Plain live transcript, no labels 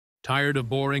Tired of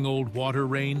boring old water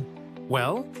rain?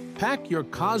 Well, pack your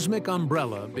cosmic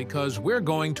umbrella because we're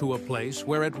going to a place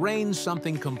where it rains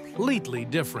something completely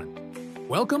different.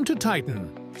 Welcome to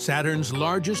Titan, Saturn's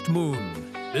largest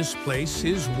moon. This place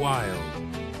is wild.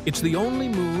 It's the only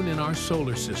moon in our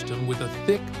solar system with a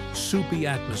thick, soupy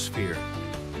atmosphere.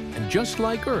 And just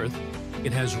like Earth,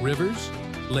 it has rivers,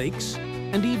 lakes,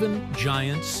 and even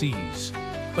giant seas.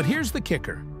 But here's the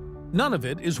kicker. None of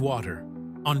it is water.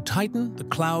 On Titan, the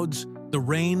clouds, the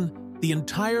rain, the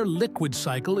entire liquid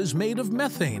cycle is made of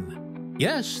methane.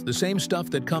 Yes, the same stuff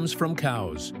that comes from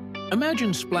cows.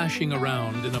 Imagine splashing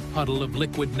around in a puddle of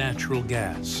liquid natural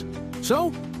gas. So,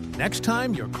 next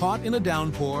time you're caught in a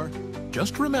downpour,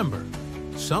 just remember,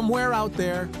 somewhere out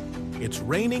there, it's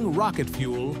raining rocket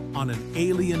fuel on an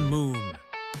alien moon.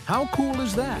 How cool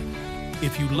is that?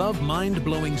 If you love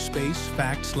mind-blowing space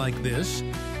facts like this,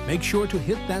 make sure to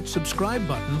hit that subscribe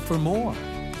button for more.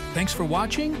 Thanks for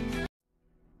watching.